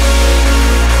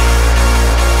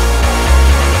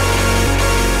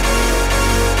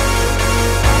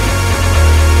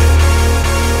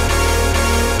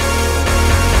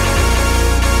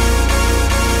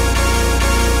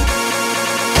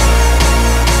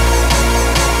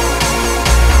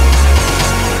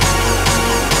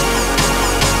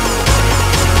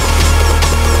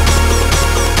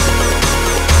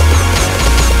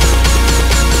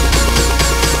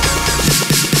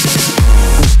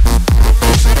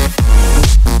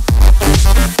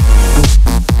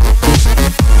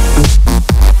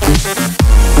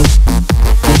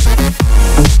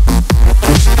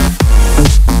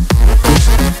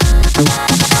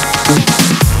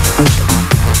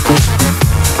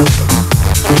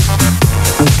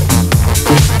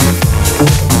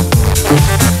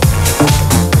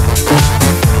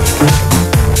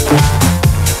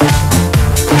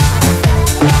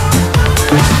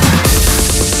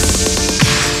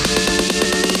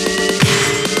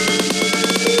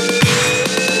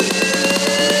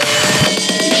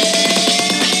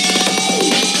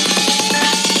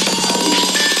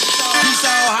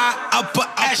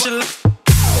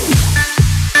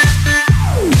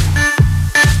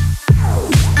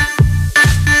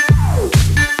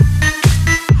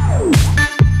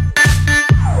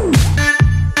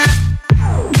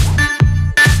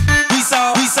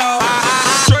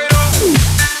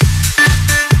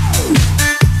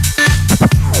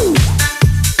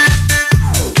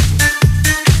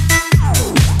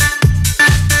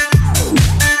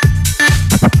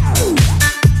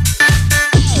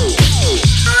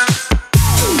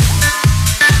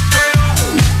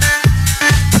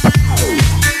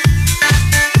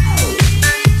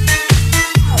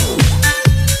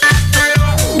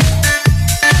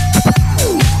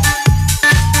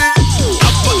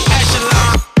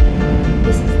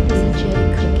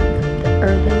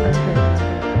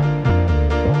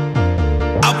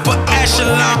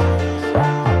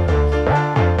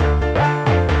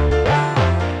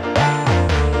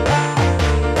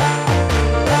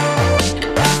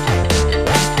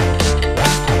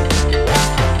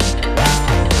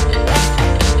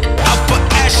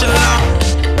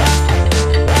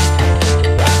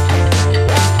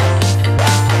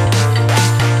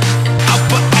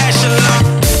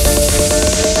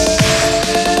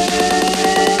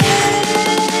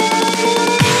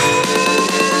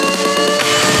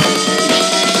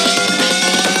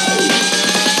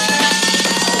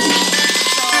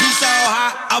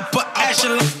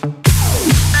 bachelor.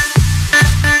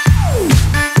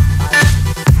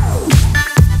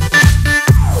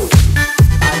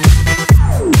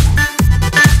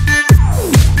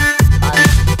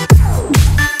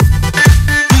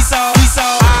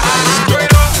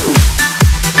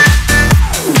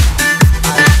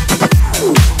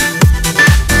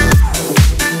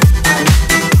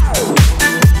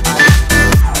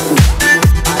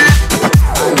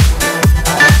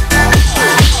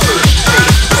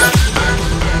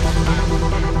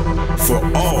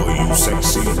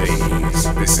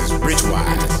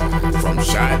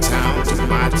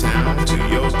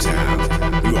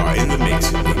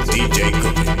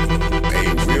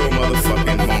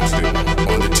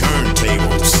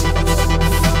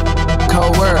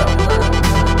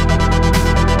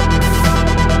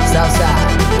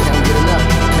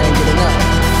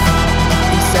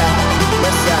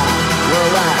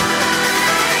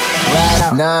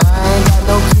 Nah, I ain't got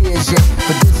no kids yet,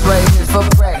 but this right here's for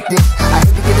practice. I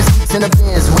hate to get the seats in the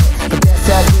Benz wet, but that's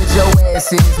how good your ass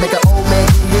is. Make an old man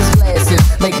get his glasses,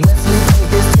 make Wesley pay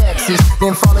his taxes,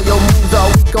 then follow your moves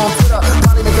all week on Twitter.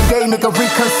 Probably make a gay nigga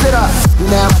reconsider. You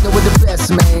now rockin' with the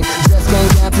best, man. Dress game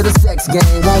down to the sex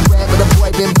game. Won't rap with a boy,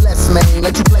 been blessed, man.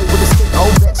 Let you play with the stick,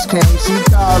 old bitch came. She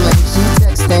calling, she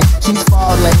texting, she's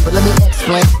falling. But let me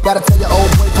explain, gotta tell your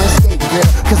old boyfriend skate, girl,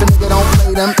 cause a nigga don't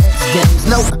play them X games.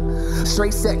 Nope.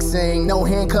 Straight sexing, no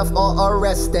handcuff or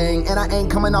arresting. And I ain't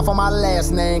coming off on my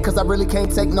last name, cause I really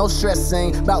can't take no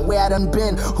stressing about where I done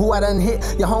been, who I done hit.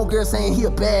 Your homegirl saying he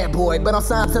a bad boy, but I'm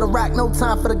signed to the rock, no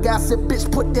time for the gossip. Bitch,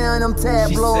 put down them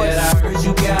tabloids. She said, I heard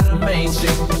you got a main chick,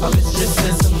 a mistress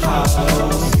and some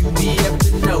hoes. You be up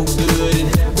to no good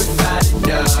and everybody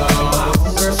knows. My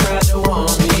homegirls tried to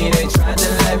want me, they tried to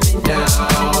let me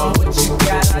know. What you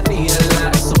got, I need a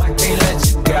lot, so I can't let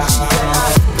you go.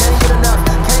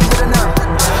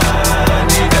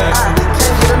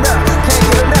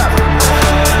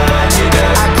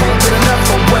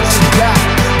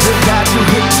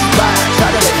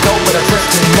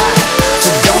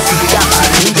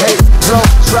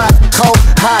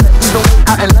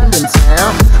 In London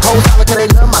town, hoes holla 'cause they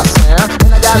love my sound, and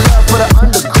I got love for the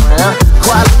underground.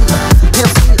 Quality,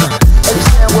 Pimp C, every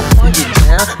sound will point you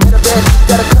down. Met a bad bitch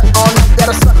that'll cut all night,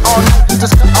 that'll suck all night. You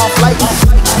just cut off like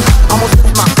almost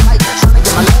missed my flight, tryna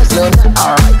get my last little nut.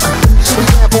 Alright, she was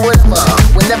down for whatever,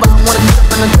 whenever I wanna get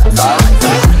up in the guts. Alright,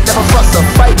 never fuss or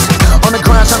fight on the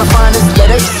ground tryna find this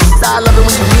headache. I love it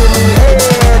when you give me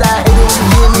head, I hate it when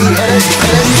you give me headache.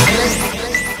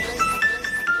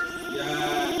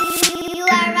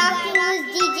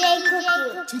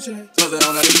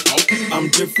 I'm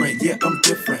different, yeah, I'm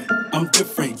different. I'm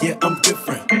different, yeah, I'm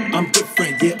different. I'm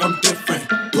different, yeah, I'm different.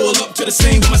 Pull up to the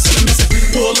scene with my cylinder missing.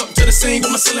 Pull up to the scene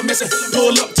with my cylinder missing.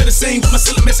 Pull up to the scene with my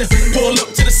cylinder missing. Pull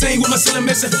up to the scene with my cylinder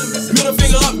missing. Middle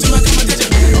finger up to my competition.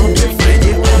 I'm different,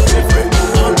 yeah, I'm different.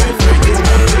 I'm different,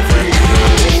 yeah, I'm different.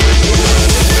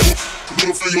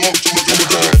 Middle finger up to my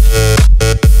competition.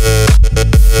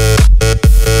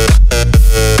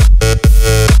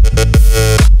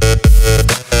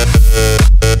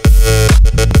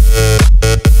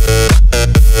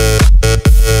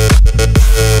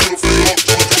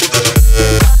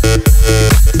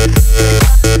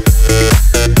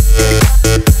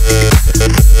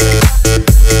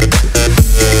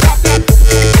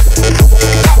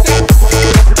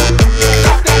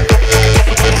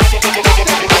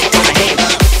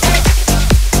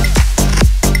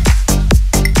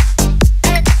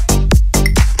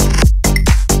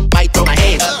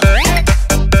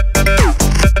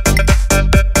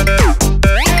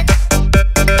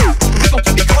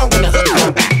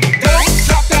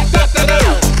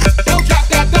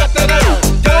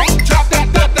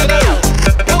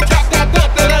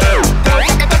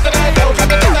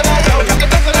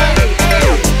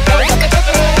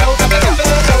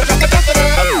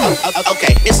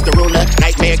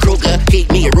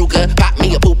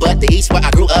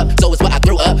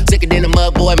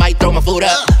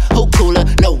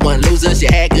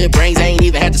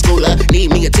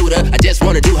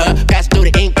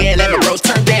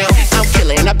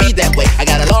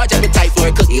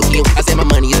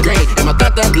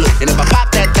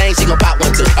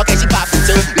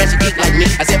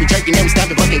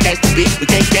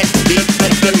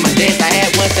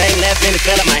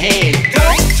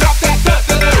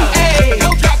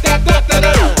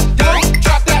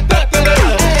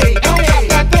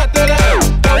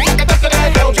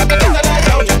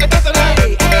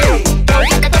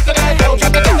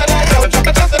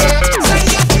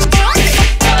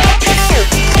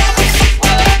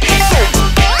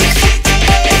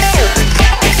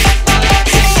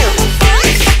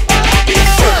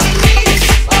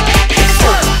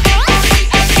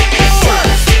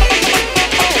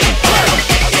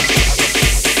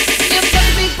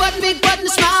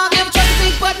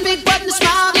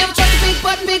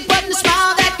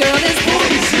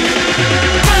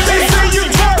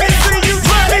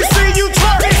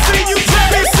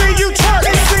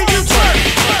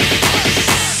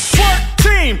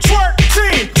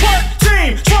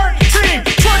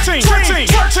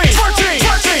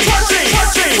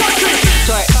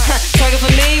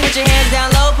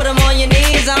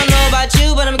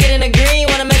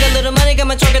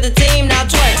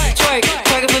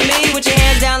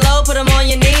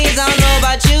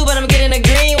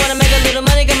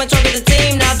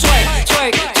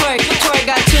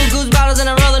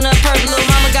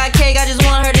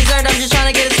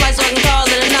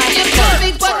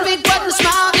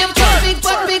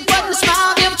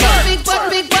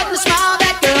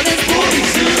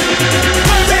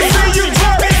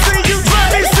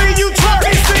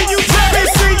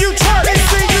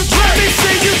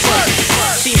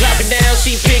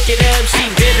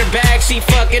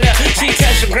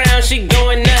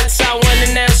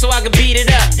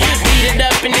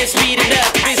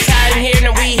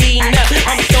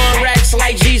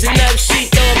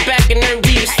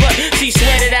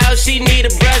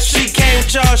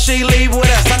 y'all, she leave with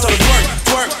us. I told her twerk,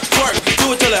 twerk, twerk,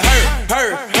 do it till it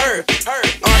hurt.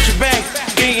 Arch your back,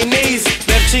 bend your knees.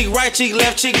 Left cheek, right cheek,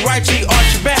 arch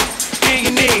your back, bend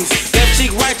your knees. Left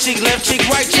cheek, right cheek,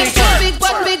 right cheek. Big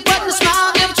butt, big butt, and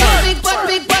smile. Big butt,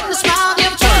 big butt, and smile.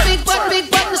 Big butt, big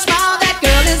butt, and smile. That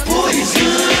girl is poison.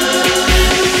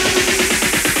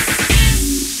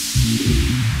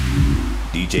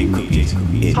 DJ Cookies in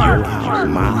your house,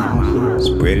 my house.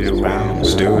 Spread it around,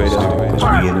 stir it up, cause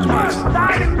we in the mix.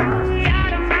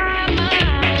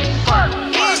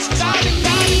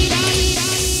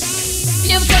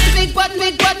 Never touch a big butt,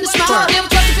 and smile. Never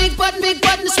touch a big butt,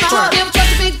 and smile. Never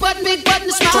touch a big butt,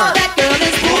 and smile. That girl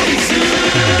is poison.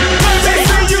 They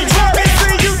see you twerk, they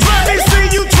see you twerk, they see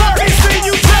you twerk, they see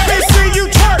you twerk, they see you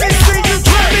twerk, they see you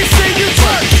twerk, they see you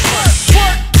twerk.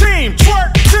 Twerk team, twerk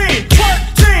team, twerk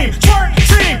team, twerk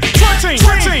team, twerk team,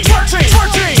 twerk team, twerk team,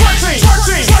 twerk team, twerk team,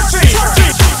 twerk team, twerk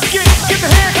team. Get the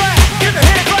hand clap, get the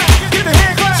hand clap, get the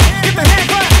hand clap, get the hand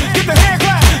clap, get the hand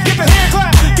clap, get the hand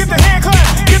clap, get the hand clap,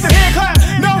 get the hand clap.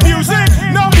 No music,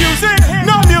 no music,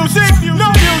 no music, no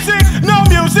music, no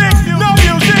music, no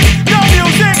music, no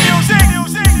music, music,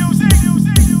 music, music,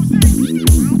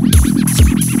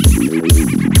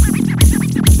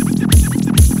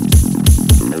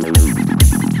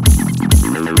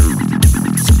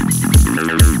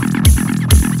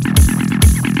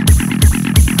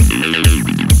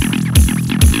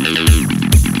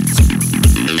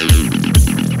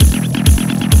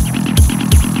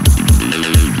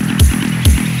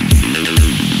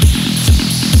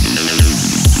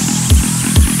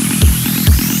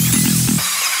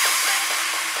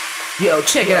 Yo,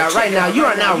 check it out right now. You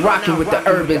are now rocking with the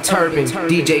Urban Turban,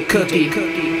 DJ Cookie.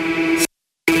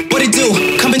 What it do?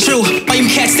 Coming true. Why you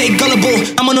cats stay gullible?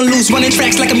 I'm on the loose, running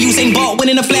tracks like I'm Usain Bolt,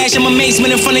 winning a flash. I'm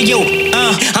amazement in front of you.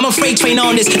 I'm a freight train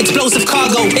on this explosive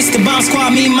cargo. It's the bomb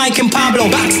squad, me, Mike, and Pablo.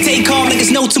 About to take off like it's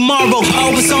no tomorrow.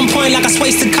 Over some point like I sway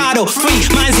staccato. Free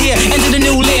minds here, enter the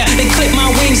new layer. They clip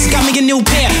my wings, got me a new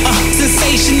pair.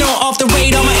 Sensational, off the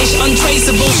radar, my ish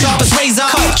untraceable, sharp as razor.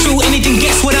 Cut through anything,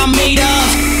 guess what I'm made of?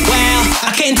 Wow,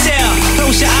 I can't tell.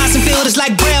 Close your eyes and feel this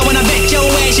like braille. When I bet your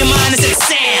ass, your mind is at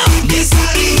sail. This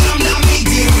how they come down me,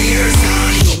 dear ears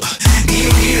on you. Dear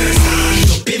ears on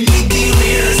you. Been me, dear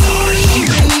ears are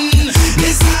jumping.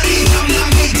 This how they come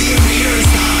down me, dear ears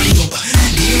on you.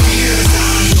 Dear ears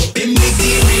on you. Been me,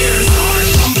 dear ears are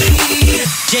jumping.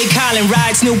 Jay Collin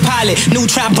rides new pilot. New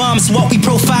trap bombs, what we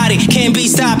provided. Can't be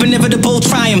stopped, inevitable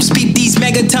triumphs. Beat these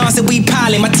megatons that we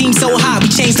pilot. My team so hot, we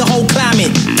changed the whole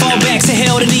climate. Fall back to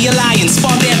hell to the alliance.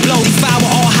 Spark that blow, devour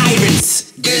all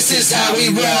hirants. This is how we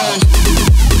roll.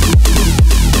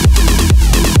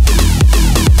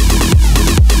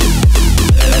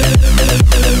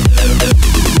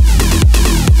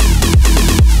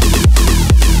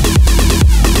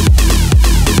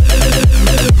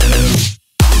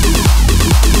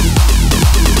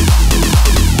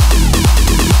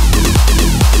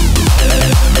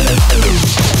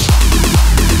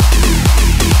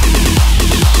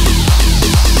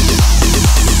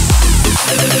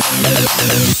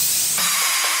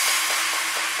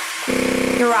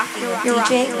 You're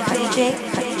rocking, DJ.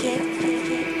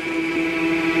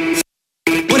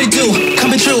 What it do?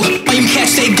 Coming true. Why you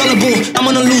cats stay gullible? I'm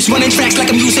on the loose, running tracks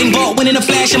like I'm Usain Bolt, winning a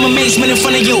flash. I'm amazement in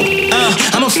front of you.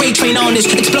 I'm a freight train on this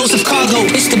explosive cargo.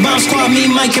 It's the bomb squad, me,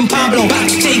 Mike, and Pablo. About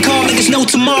to take off like it's no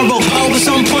tomorrow. Over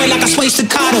some point like I sway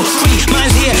staccato. Free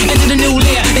minds here, enter the new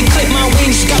layer. They clip my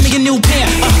wings, got me a new pair.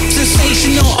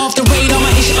 Sensational, off the radar,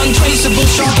 my ish untraceable,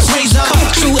 sharp as razor.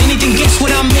 Cut through anything, guess what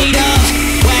I'm made of?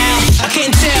 Wow, I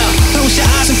can't tell. Close your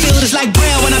eyes and feel this like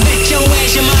braille. When I bet your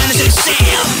ass, your mind is at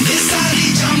sail. This how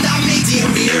they jump down, make the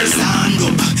ears stand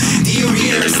up. The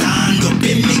ears stand up,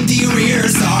 it make the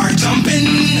ears are jumping.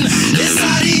 This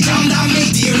how they jump down,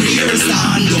 make the ears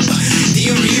stand up. The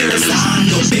ears stand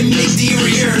up, it make the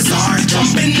ears are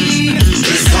jumping.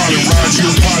 This pilot rides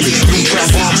your pilot. New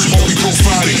trap bombs, smoky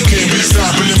profiling. Can't be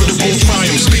stopped, inevitable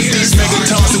triumphs. These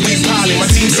megatons that we pilot. My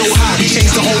team so hot, we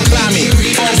changed the whole climate.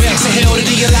 Fall back to hell to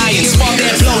the alliance. Spark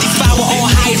that blow, devour all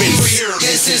hirants.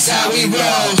 This is how we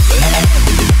roll.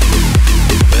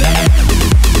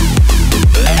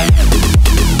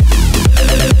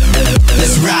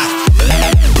 Let's rock.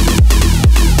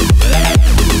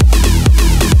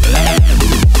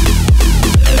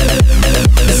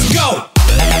 Let's go.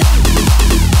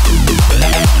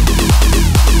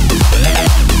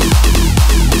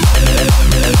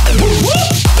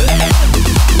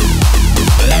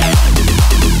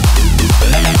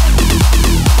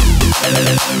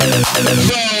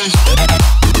 Boom.